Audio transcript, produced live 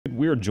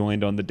we are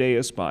joined on the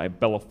dais by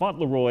Bella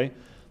Fauntleroy,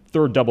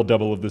 third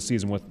double-double of the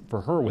season for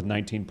her with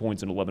 19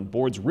 points and 11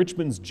 boards.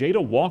 Richmond's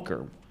Jada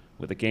Walker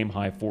with a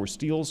game-high 4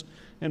 steals.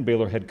 And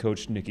Baylor head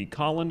coach Nikki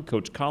Collin.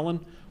 Coach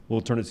Collin, we'll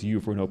turn it to you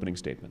for an opening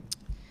statement.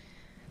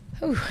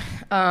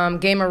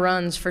 Game of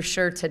runs for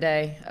sure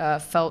today.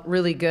 Felt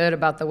really good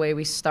about the way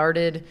we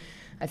started.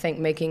 I think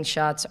making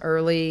shots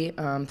early,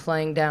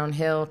 playing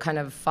downhill, kind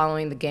of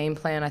following the game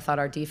plan. I thought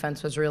our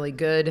defense was really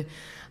good,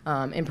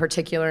 in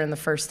particular in the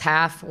first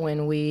half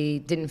when we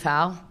didn't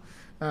foul.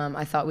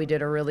 I thought we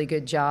did a really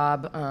good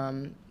job,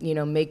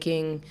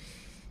 making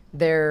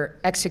their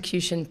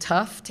execution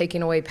tough,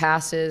 taking away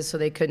passes so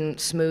they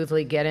couldn't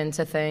smoothly get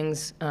into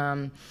things.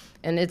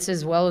 And it's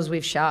as well as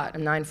we've shot.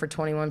 I'm 9 for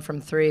 21 from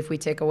 3. If we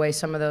take away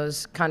some of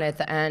those kind of at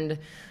the end,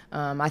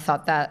 I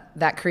thought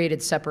that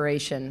created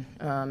separation,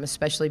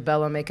 especially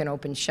Bella making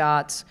open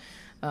shots,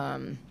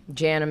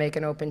 Jana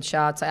making open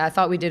shots. I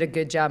thought we did a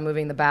good job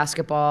moving the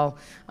basketball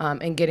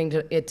and getting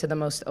it to the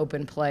most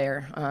open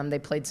player. They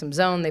played some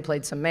zone, they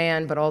played some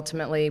man, but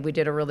ultimately we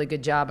did a really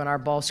good job on our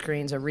ball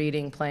screens of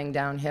reading, playing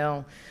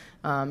downhill,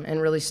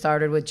 and really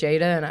started with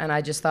Jada, and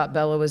I just thought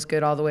Bella was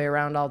good all the way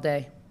around all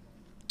day.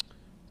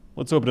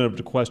 Let's open it up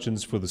to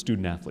questions for the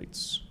student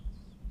athletes.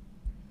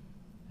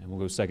 And we'll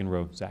go second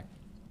row. Zach.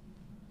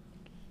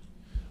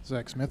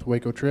 Zach Smith,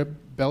 Waco Trib.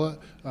 Bella,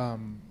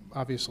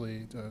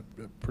 obviously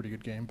a pretty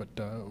good game, but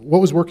what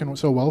was working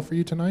so well for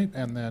you tonight?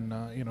 And then,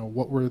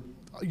 what were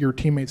your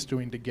teammates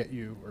doing to get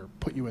you or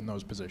put you in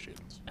those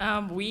positions?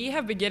 We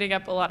have been getting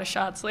up a lot of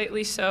shots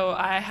lately, so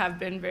I have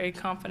been very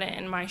confident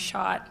in my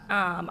shot.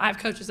 I have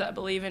coaches that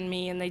believe in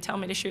me, and they tell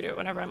me to shoot it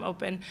whenever I'm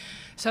open.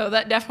 So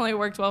that definitely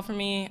worked well for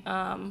me.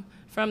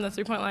 From the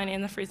three-point line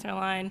and the free throw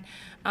line.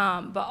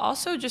 But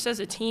also just as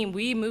a team,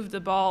 we moved the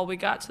ball, we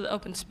got to the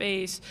open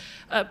space.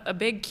 A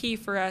big key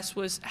for us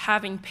was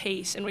having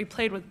pace, and we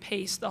played with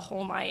pace the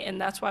whole night, and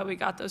that's why we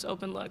got those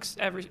open looks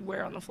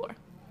everywhere on the floor.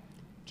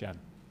 Chad.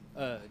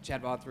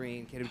 Chad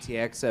Bothering,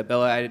 KWTX.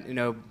 Bella,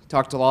 I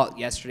talked a lot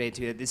yesterday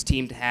too that this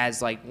team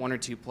has like one or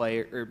two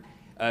players,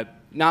 or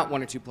not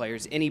one or two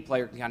players. Any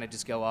player can kind of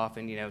just go off,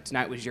 and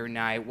tonight was your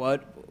night.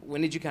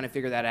 When did you kind of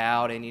figure that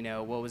out, and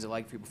what was it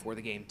like for you before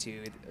the game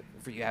too,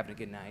 for you having a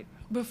good night?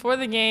 Before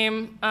the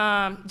game,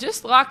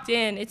 just locked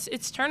in.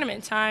 It's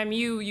tournament time.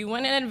 You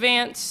win in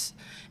advance,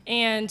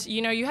 and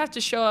you have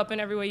to show up in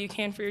every way you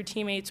can for your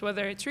teammates,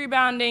 whether it's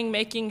rebounding,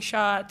 making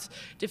shots,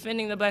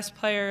 defending the best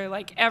player.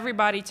 Like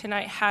everybody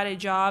tonight had a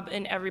job,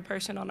 and every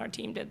person on our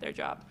team did their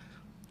job.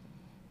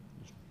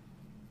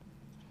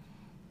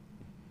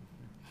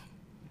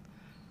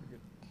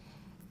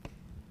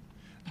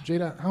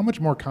 Jada, how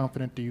much more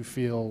confident do you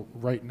feel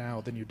right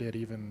now than you did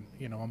even,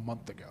 a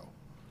month ago?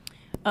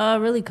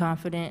 Really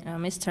confident.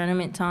 It's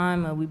tournament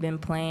time. We've been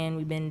playing,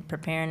 we've been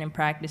preparing and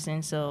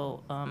practicing.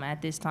 So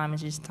at this time,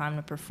 it's just time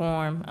to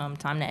perform,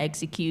 time to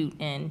execute,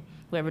 and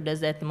whoever does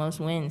that the most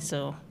wins.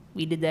 So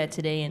we did that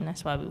today, and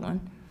that's why we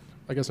won.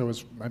 I guess I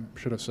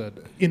should have said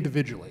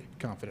individually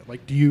confident.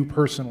 Like, do you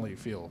personally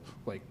feel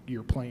like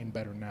you're playing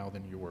better now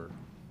than you were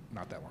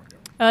not that long ago?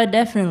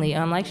 Definitely.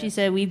 Like she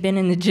said, we've been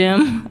in the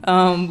gym.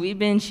 We've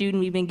been shooting.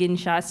 We've been getting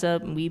shots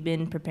up. And we've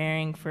been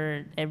preparing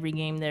for every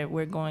game that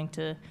we're going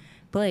to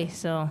play.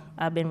 So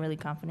I've been really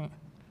confident.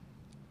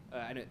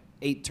 I know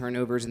 8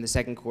 turnovers in the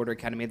second quarter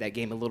kind of made that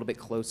game a little bit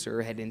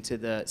closer heading into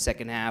the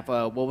second half.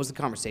 What was the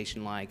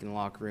conversation like in the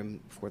locker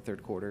room before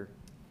third quarter?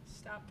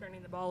 Stop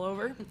turning the ball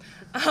over.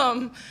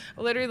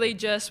 Literally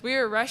we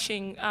were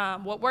rushing.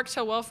 What worked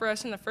so well for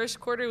us in the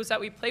first quarter was that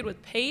we played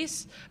with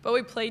pace, but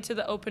we played to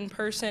the open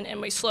person, and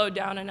we slowed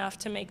down enough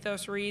to make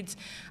those reads.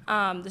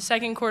 The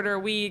second quarter,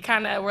 we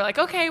kind of were like,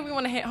 okay, we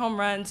want to hit home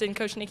runs, and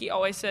Coach Nikki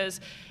always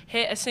says,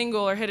 hit a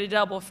single or hit a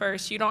double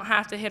first. You don't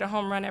have to hit a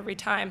home run every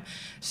time.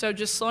 So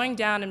just slowing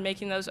down and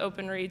making those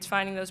open reads,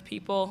 finding those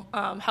people,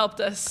 helped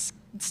us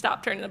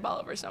stop turning the ball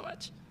over so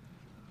much.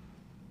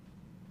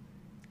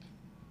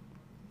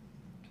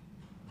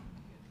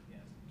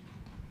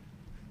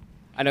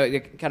 I know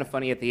it's kind of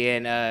funny at the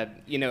end.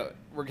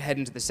 We're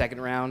heading to the second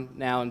round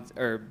now,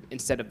 or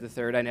instead of the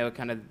third. I know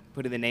kind of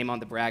putting the name on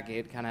the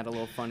bracket kind of had a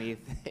little funny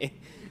thing.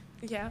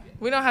 Yeah,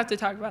 we don't have to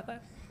talk about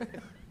that.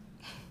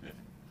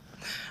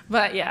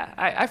 But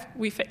yeah,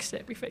 we fixed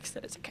it. We fixed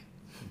it. It's okay.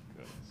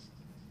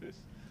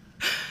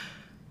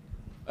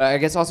 I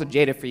guess also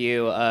Jada, for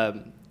you,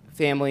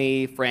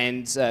 family,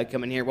 friends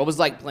coming here. What was it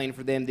like playing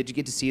for them? Did you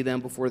get to see them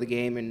before the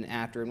game and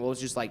after? And what was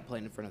it just like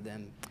playing in front of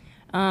them?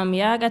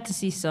 Yeah, I got to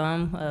see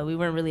some. We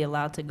weren't really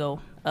allowed to go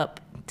up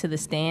to the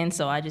stand,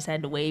 so I just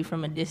had to wave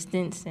from a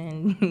distance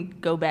and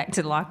go back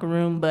to the locker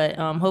room. But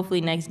hopefully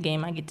next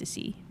game I get to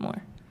see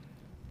more.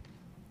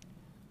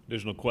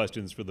 Additional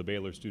questions for the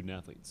Baylor student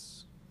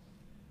athletes?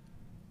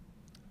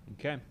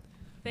 Okay.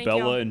 Thank Bella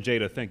y'all. and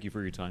Jada, thank you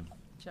for your time.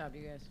 Good job,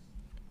 you guys.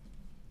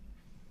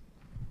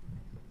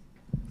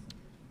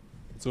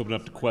 Let's open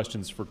up to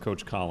questions for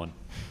Coach Collin.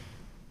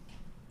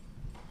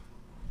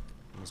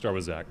 We'll start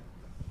with Zach.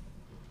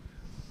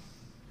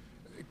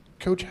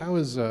 Coach, how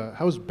has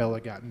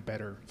Bella gotten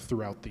better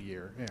throughout the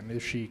year, and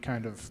is she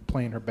kind of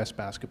playing her best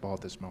basketball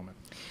at this moment?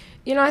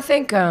 You know, I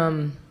think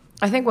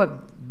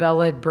what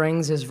Bella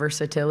brings is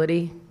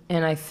versatility,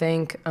 and I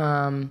think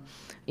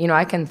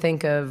I can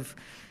think of,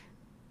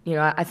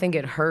 I think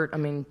it hurt. I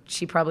mean,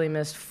 she probably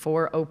missed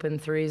 4 open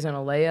threes and a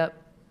layup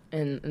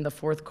in the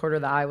fourth quarter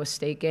of the Iowa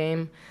State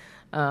game.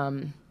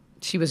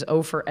 She was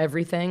 0 for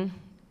everything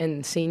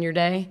in senior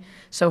day.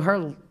 So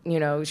her,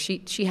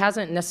 she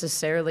hasn't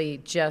necessarily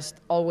just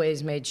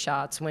always made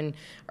shots. When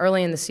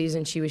early in the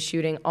season she was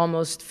shooting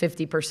almost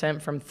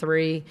 50% from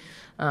 3.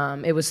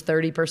 It was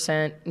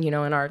 30%, in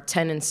our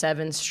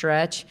 10-7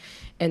 stretch.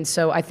 And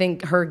so I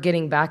think her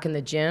getting back in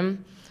the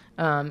gym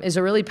is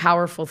a really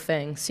powerful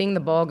thing. Seeing the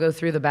ball go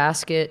through the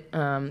basket,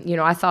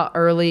 I thought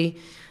early,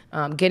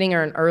 getting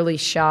her an early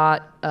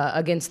shot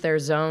against their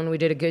zone. We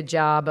did a good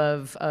job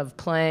of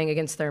playing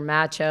against their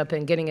matchup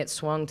and getting it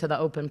swung to the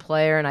open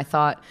player. And I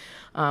thought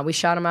we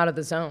shot them out of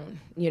the zone,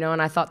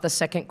 and I thought the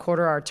second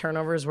quarter our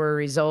turnovers were a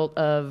result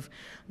of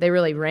they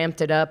really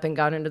ramped it up and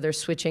got into their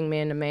switching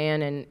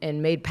man-to-man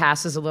and made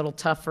passes a little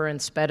tougher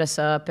and sped us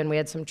up. And we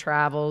had some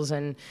travels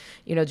and,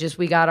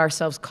 we got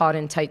ourselves caught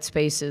in tight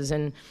spaces.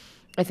 And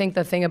I think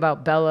the thing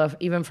about Bella,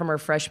 even from her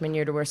freshman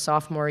year to her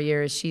sophomore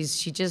year, is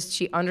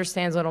she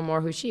understands a little more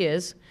who she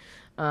is,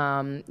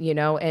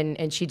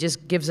 and she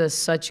just gives us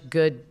such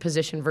good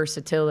position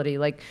versatility.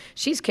 Like,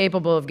 she's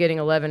capable of getting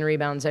 11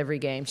 rebounds every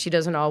game. She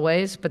doesn't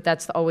always, but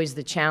that's always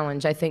the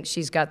challenge. I think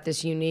she's got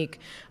this unique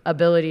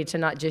ability to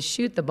not just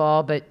shoot the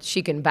ball, but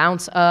she can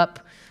bounce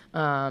up.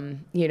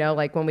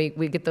 Like when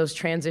we get those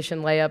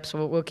transition layups,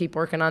 we'll keep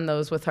working on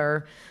those with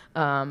her.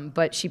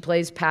 But she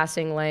plays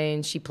passing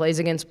lanes. She plays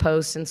against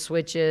posts and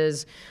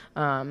switches.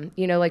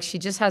 Like she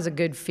just has a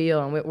good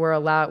feel, and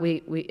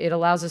it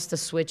allows us to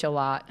switch a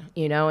lot,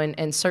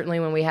 and certainly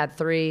when we had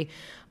 3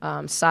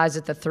 size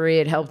at the 3,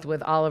 it helped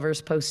with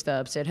Oliver's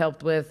post-ups. It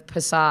helped with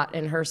Passat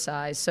and her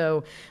size.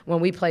 So when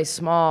we play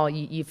small,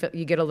 you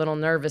get a little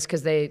nervous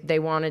because they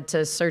wanted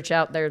to search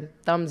out their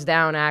thumbs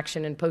down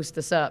action and post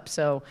us up.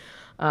 So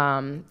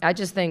I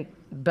just think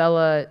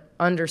Bella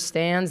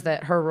understands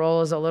that her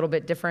role is a little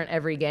bit different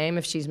every game.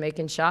 If she's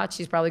making shots,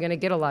 she's probably going to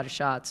get a lot of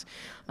shots.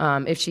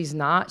 If she's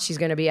not, she's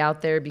going to be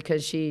out there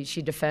because she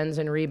defends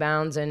and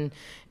rebounds and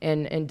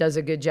does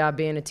a good job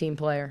being a team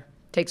player,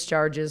 takes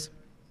charges.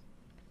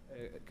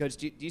 Coach,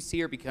 do you see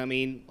her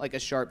becoming like a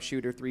sharp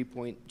shooter,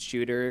 3-point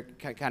shooter,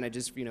 kind of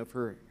just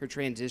for her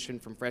transition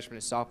from freshman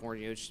to sophomore,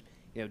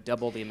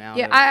 double the amount?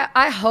 Yeah,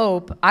 I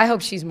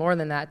hope she's more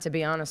than that, to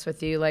be honest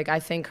with you. Like, I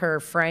think her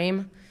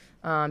frame,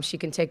 she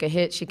can take a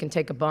hit, she can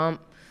take a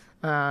bump.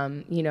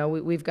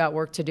 We've got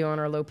work to do on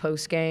our low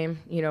post game,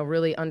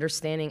 really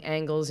understanding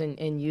angles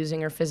and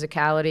using her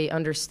physicality,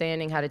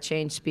 understanding how to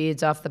change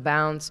speeds off the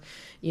bounce.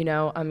 You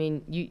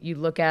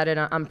look at it,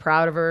 I'm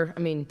proud of her.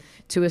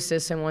 2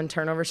 assists and 1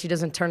 turnover. She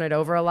doesn't turn it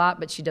over a lot,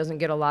 but she doesn't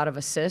get a lot of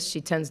assists. She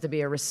tends to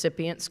be a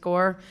recipient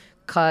scorer,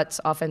 cuts,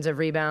 offensive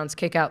rebounds,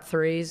 kick out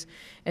threes.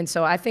 And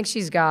so I think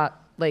she's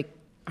got,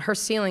 her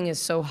ceiling is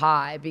so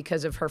high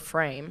because of her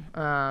frame,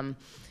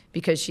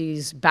 because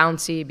she's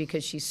bouncy,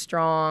 because she's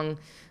strong.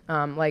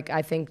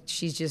 I think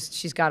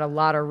she's got a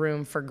lot of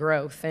room for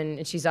growth.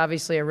 And she's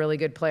obviously a really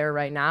good player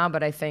right now,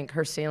 but I think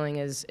her ceiling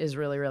is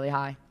really, really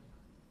high.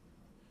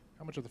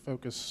 How much of the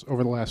focus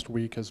over the last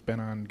week has been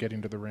on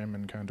getting to the rim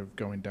and kind of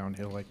going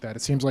downhill like that?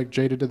 It seems like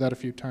Jada did that a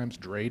few times.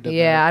 Dre did that.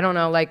 Yeah, I don't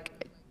know.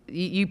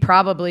 You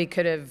probably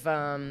could have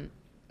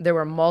there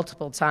were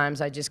multiple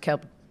times I just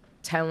kept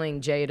telling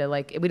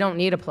Jada, we don't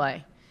need a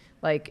play.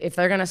 If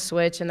they're going to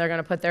switch and they're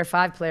going to put their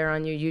 5 player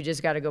on you, you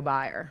just got to go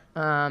by her.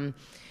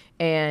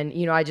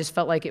 I just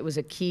felt like it was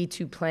a key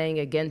to playing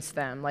against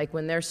them.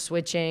 When they're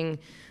switching,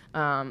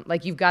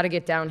 you've got to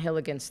get downhill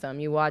against them.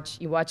 You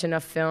watch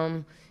enough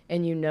film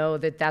and you know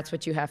that that's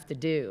what you have to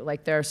do.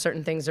 There are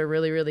certain things they're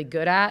really, really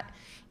good at.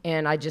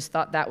 And I just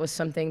thought that was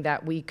something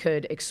that we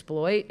could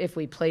exploit. If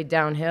we played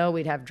downhill,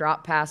 we'd have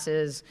drop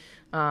passes.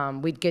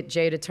 We'd get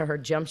Jada to her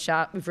jump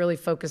shot. We've really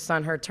focused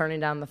on her turning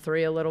down the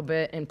 3 a little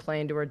bit and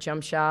playing to her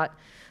jump shot.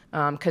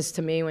 Because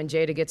to me, when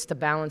Jada gets to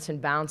balance and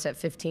bounce at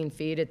 15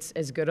 feet, it's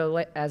as good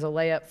as a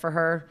layup for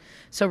her.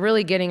 So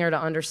really getting her to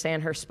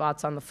understand her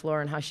spots on the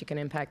floor and how she can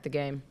impact the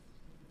game.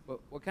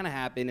 What kind of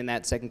happened in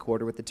that second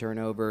quarter with the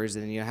turnovers?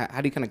 And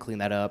how do you kind of clean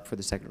that up for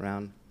the second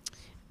round?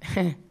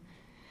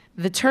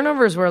 The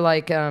turnovers were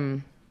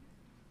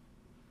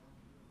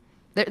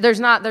there's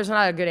not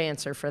a good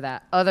answer for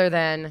that other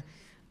than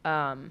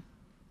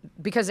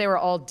because they were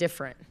all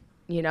different.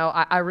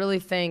 I really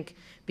think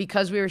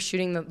because we were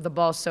shooting the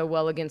ball so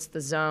well against the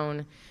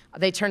zone,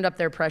 they turned up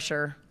their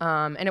pressure.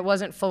 And it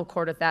wasn't full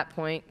court at that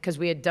point because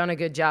we had done a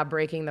good job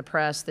breaking the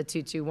press, the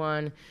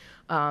 2-2-1.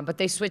 But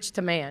they switched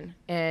to man,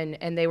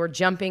 and they were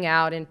jumping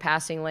out in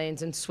passing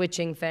lanes and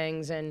switching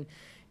things. And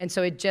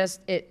so it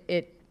just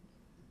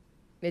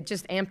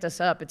amped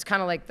us up. It's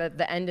kind of like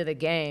the end of the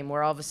game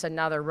where all of a sudden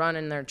now they're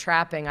running, they're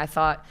trapping. I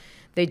thought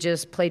they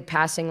just played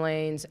passing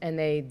lanes, and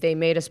they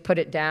made us put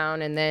it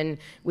down, and then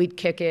we'd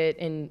kick it,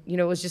 and, you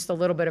know, it was just a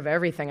little bit of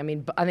everything. I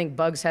mean, I think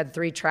Bugs had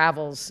 3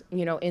 travels,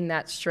 you know, in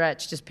that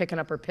stretch, just picking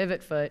up her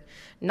pivot foot,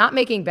 not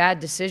making bad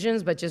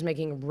decisions, but just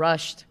making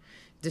rushed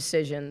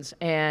decisions.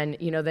 And,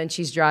 you know, then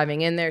she's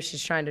driving in there,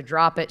 she's trying to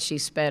drop it, she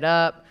sped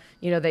up,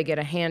 you know, they get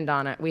a hand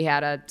on it. We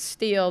had a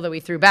steal that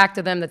we threw back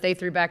to them, that they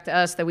threw back to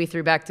us, that we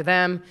threw back to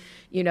them,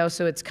 you know,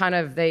 so it's kind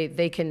of,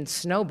 they can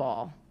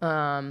snowball.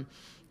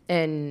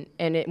 And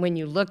when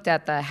you looked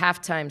at the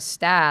halftime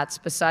stats,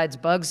 besides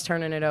Bugs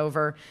turning it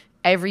over,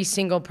 every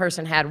single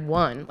person had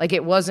one. Like,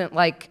 it wasn't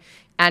like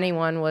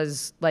anyone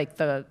was like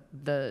the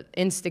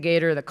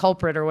instigator, the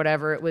culprit or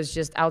whatever. It was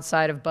just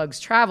outside of Bugs'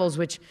 travels,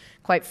 which,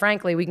 quite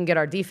frankly, we can get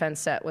our defense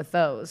set with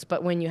those.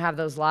 But when you have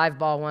those live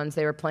ball ones,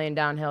 they were playing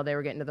downhill, they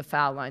were getting to the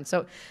foul line.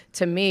 So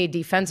to me,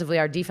 defensively,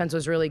 our defense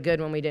was really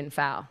good when we didn't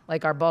foul.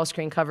 Like, our ball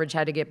screen coverage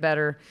had to get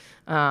better.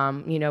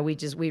 You know, we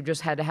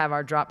just had to have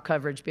our drop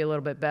coverage be a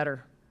little bit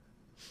better.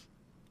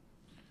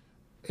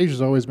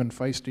 Asia's always been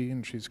feisty,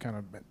 and she's kind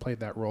of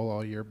played that role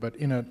all year. But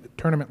in a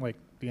tournament like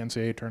the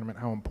NCAA tournament,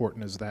 how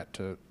important is that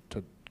to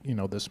you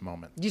know, this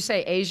moment? Did you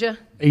say Asia?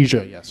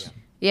 Asia, yes.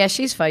 Yeah,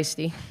 she's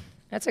feisty.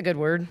 That's a good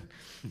word.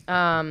 You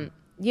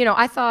know,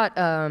 I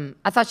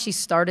thought she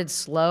started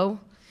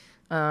slow,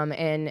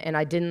 and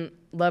I didn't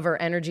love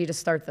her energy to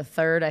start the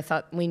third. I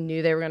thought we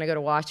knew they were going to go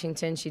to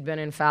Washington. She'd been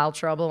in foul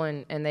trouble,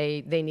 and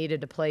they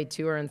needed to play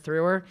to her and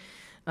through her.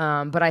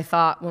 But I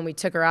thought when we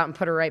took her out and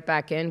put her right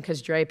back in,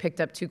 because Dre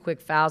picked up 2 quick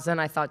fouls, then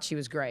I thought she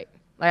was great.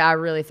 Like, I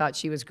really thought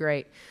she was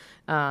great.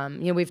 You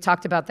know, we've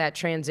talked about that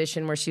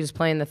transition where she was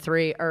playing the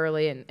 3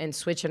 early and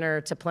switching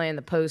her to playing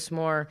the post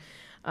more.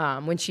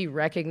 When she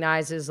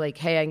recognizes, like,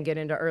 hey, I can get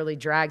into early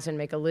drags and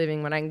make a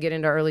living, when I can get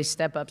into early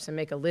step-ups and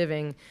make a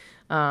living,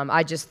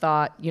 I just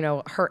thought, you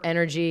know, her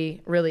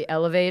energy really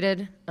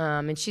elevated,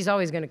 and she's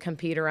always going to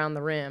compete around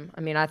the rim.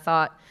 I mean, I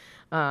thought,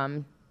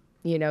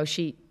 you know,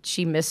 she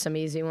missed some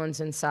easy ones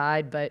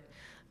inside, but,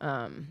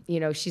 you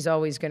know, she's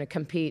always going to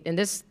compete. And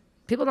this,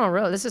 people don't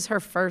realize, this is her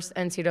first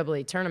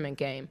NCAA tournament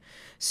game.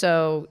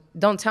 So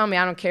don't tell me,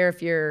 I don't care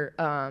if you're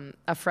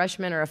a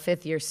freshman or a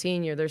fifth-year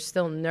senior, there's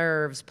still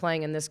nerves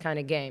playing in this kind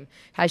of game.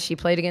 Has she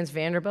played against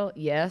Vanderbilt?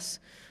 Yes.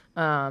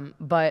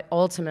 But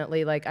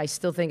ultimately, like, I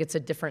still think it's a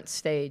different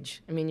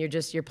stage. I mean,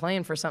 you're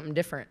playing for something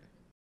different.